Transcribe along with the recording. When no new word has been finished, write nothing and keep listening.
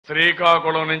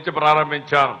శ్రీకాకుళం నుంచి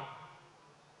ప్రారంభించాను.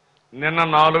 నిన్న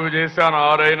 4 చేశాను,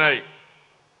 6 అయినాయి.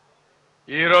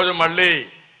 ఈరోజు మళ్ళీ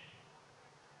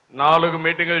 4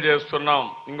 మీటింగులు చేస్తున్నాం.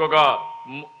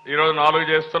 ఈరోజు 4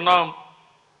 చేస్తున్నాం,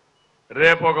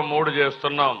 రేపు ఒక 3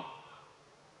 చేస్తున్నాం.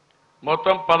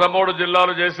 మొత్తం 13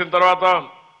 జిల్లాలు చేసిన తర్వాత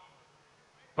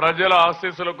ప్రజల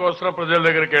ఆశీస్సుల కోసం ప్రజల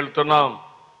దగ్గరికి వెళ్తున్నాం.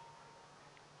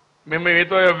 మేము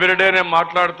మీతో ఎవ్రీడే నేను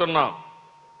మాట్లాడుతున్నాం.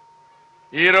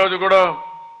 ఈరోజు కూడా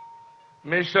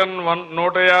మిషన్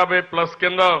 150+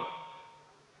 కింద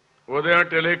ఉదయం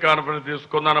టెలికాన్ఫరెన్స్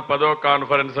తీసుకున్నాను. 10వ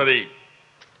కాన్ఫరెన్స్ అది.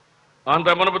 అంత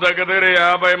మునుపు దగ్గర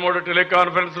 53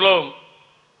 టెలికాన్ఫరెన్స్లో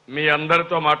మీ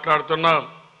అందరితో మాట్లాడుతున్నా.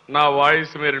 నా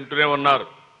వాయిస్ మీరు వింటూనే ఉన్నారు.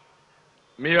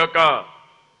 మీ యొక్క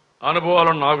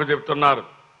అనుభవాలను నాకు చెప్తున్నారు.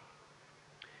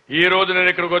 ఈరోజు నేను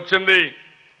ఇక్కడికి వచ్చింది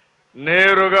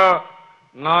నేరుగా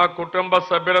నా కుటుంబ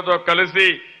సభ్యులతో కలిసి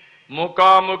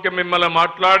ముఖాముఖి మిమ్మల్ని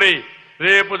మాట్లాడి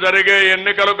రేపు జరిగే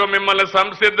ఎన్నికలకు మిమ్మల్ని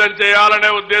సంసిద్ధం చేయాలనే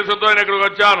ఉద్దేశంతో నేను ఇక్కడికి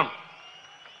వచ్చాను.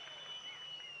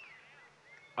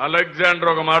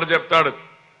 అలెగ్జాండర్ ఒక మాట చెప్తాడు,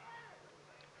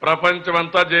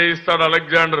 ప్రపంచమంతా జయిస్తాడు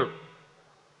అలెగ్జాండర్.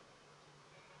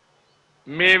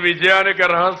 మీ విజయానికి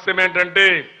రహస్యం ఏంటంటే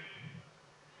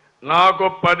నాకు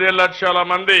 10 లక్షల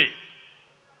మంది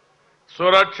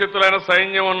సురక్షితులైన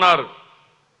సైన్యం ఉన్నారు.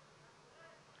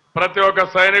 ప్రతి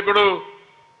ఒక్క సైనికుడు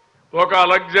ఒక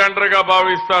అలెగ్జాండర్గా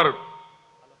భావిస్తారు.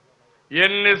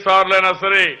 ఎన్నిసార్లైనా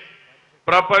సరే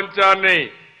ప్రపంచాన్ని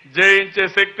జయించే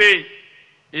శక్తి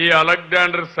ఈ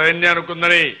అలెగ్జాండర్ సైన్యానికి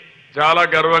ఉందని చాలా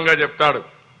గర్వంగా చెప్తాడు.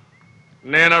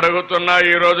 నేను అడుగుతున్నా,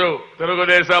 ఈరోజు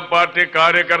తెలుగుదేశం పార్టీ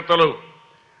కార్యకర్తలు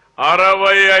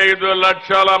 65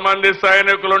 లక్షల మంది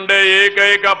సైనికులుండే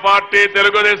ఏకైక పార్టీ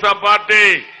తెలుగుదేశం పార్టీ.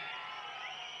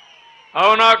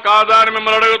 అవునా కాదా అని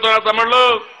మిమ్మల్ని అడుగుతున్నా తమ్ముళ్ళు.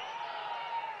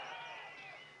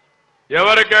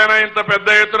 ఎవరికైనా ఇంత పెద్ద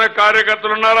ఎత్తున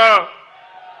కార్యకర్తలు ఉన్నారా?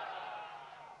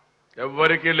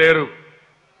 ఎవ్వరికీ లేరు.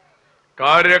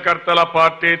 కార్యకర్తల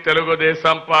పార్టీ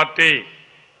తెలుగుదేశం పార్టీ.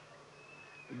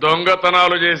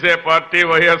 దొంగతనాలు చేసే party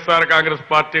YSR Congress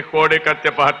party,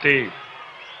 కోడికత్తె party.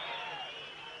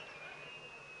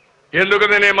 ఎందుకు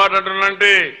నేను ఈ మాట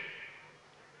అంటున్నానంటే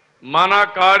మన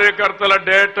కార్యకర్తల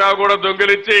డేటా కూడా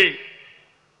దొంగిలించి,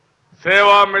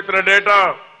 సేవామిత్ర డేటా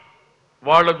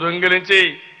వాళ్ళు దొంగిలించి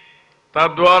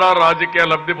తద్వారా రాజకీయ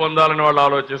లబ్ధి పొందాలని వాళ్ళు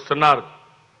ఆలోచిస్తున్నారు.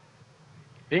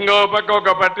 ఇంకో పక్క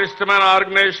ఒక పటిష్టమైన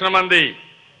ఆర్గనైజేషన్ మంది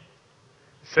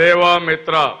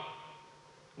సేవామిత్ర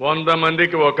 100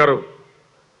 మందికి ఒకరు,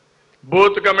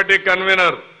 booth committee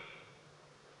convener,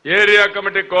 area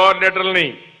committee కోఆర్డినేటర్లని,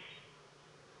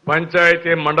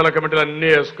 panchayat మండల కమిటీలు అన్నీ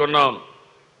వేసుకున్నాం.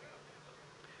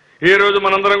 ఈరోజు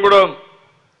మనందరం కూడా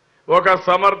ఒక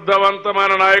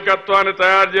సమర్థవంతమైన నాయకత్వాన్ని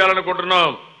తయారు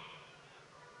చేయాలనుకుంటున్నాం.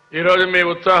 ఈరోజు మీ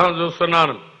ఉత్సాహం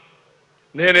చూస్తున్నాను.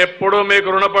 నేను ఎప్పుడూ మీకు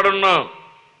రుణపడున్నా.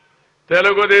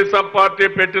 తెలుగుదేశం పార్టీ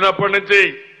పెట్టినప్పటి నుంచి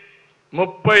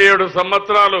 37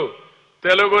 సంవత్సరాలు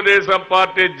తెలుగుదేశం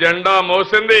పార్టీ జెండా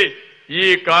మోసింది ఈ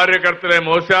కార్యకర్తలే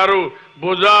మోశారు.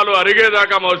 భుజాలు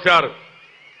అరిగేదాకా మోశారు.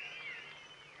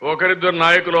 ఒకరిద్దరు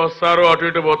నాయకులు వస్తారు, అటు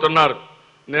ఇటు పోతున్నారు.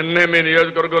 నిన్నే మీ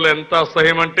నియోజకవర్గంలో ఎంత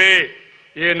అసహ్యం అంటే,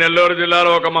 ఈ నెల్లూరు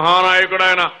జిల్లాలో ఒక మహానాయకుడు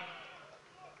ఆయన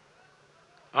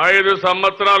 5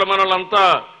 సంవత్సరాలు మనలంతా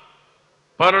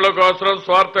పనుల కోసం,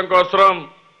 స్వార్థం కోసం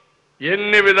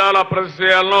ఎన్ని విధాల ప్రశ్న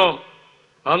చేయాలనో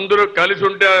అందరూ కలిసి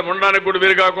ఉంటే ఉండడానికి కూడా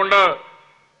వీలు కాకుండా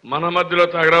మన మధ్యలో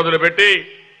తగరాదులు పెట్టి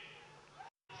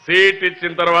సీట్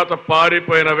ఇచ్చిన తర్వాత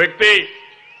పారిపోయిన వ్యక్తి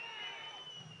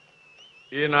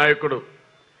ఈ నాయకుడు.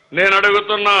 నేను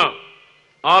అడుగుతున్నా,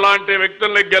 అలాంటి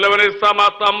వ్యక్తుల్ని గెలవనిస్తా మా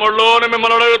తమ్ముళ్ళు అని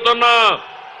మిమ్మల్ని అడుగుతున్నా.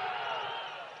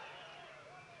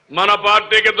 మన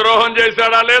పార్టీకి ద్రోహం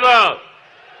చేశాడా లేదా?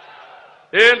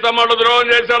 ఏం తమ్ముళ్ళు ద్రోహం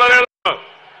చేశాడా లేదా?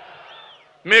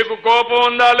 మీకు కోపం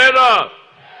ఉందా లేదా?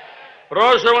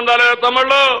 రోషం ఉందా లేదా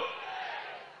తమ్ముళ్ళు?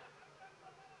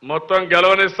 మొత్తం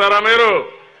గెలవనిస్తారా మీరు?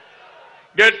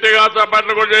 గట్టిగా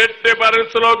చప్పట్లు కూడా ఎట్టి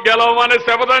పరిస్థితుల్లో గెలవమని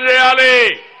శపథం చేయాలి.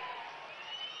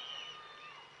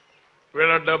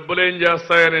 వీళ్ళ డబ్బులు ఏం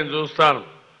చేస్తాయో నేను చూస్తాను.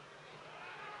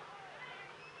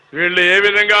 వీళ్ళు ఏ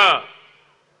విధంగా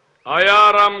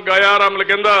అయారాం గయారాంల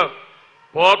కింద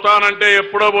పోతానంటే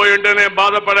ఎప్పుడో పోయి ఉంటే నేను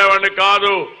బాధపడేవాడిని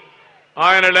కాదు.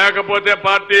 ఆయన లేకపోతే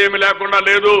పార్టీ ఏమి లేకుండా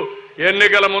లేదు.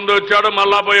 ఎన్నికల ముందు వచ్చాడు,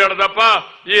 మళ్ళా పోయాడు తప్ప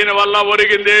ఈయన వల్ల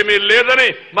ఒరిగింది ఏమీ లేదని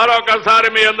మరొకసారి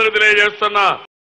మీ అందరూ తెలియజేస్తున్నా.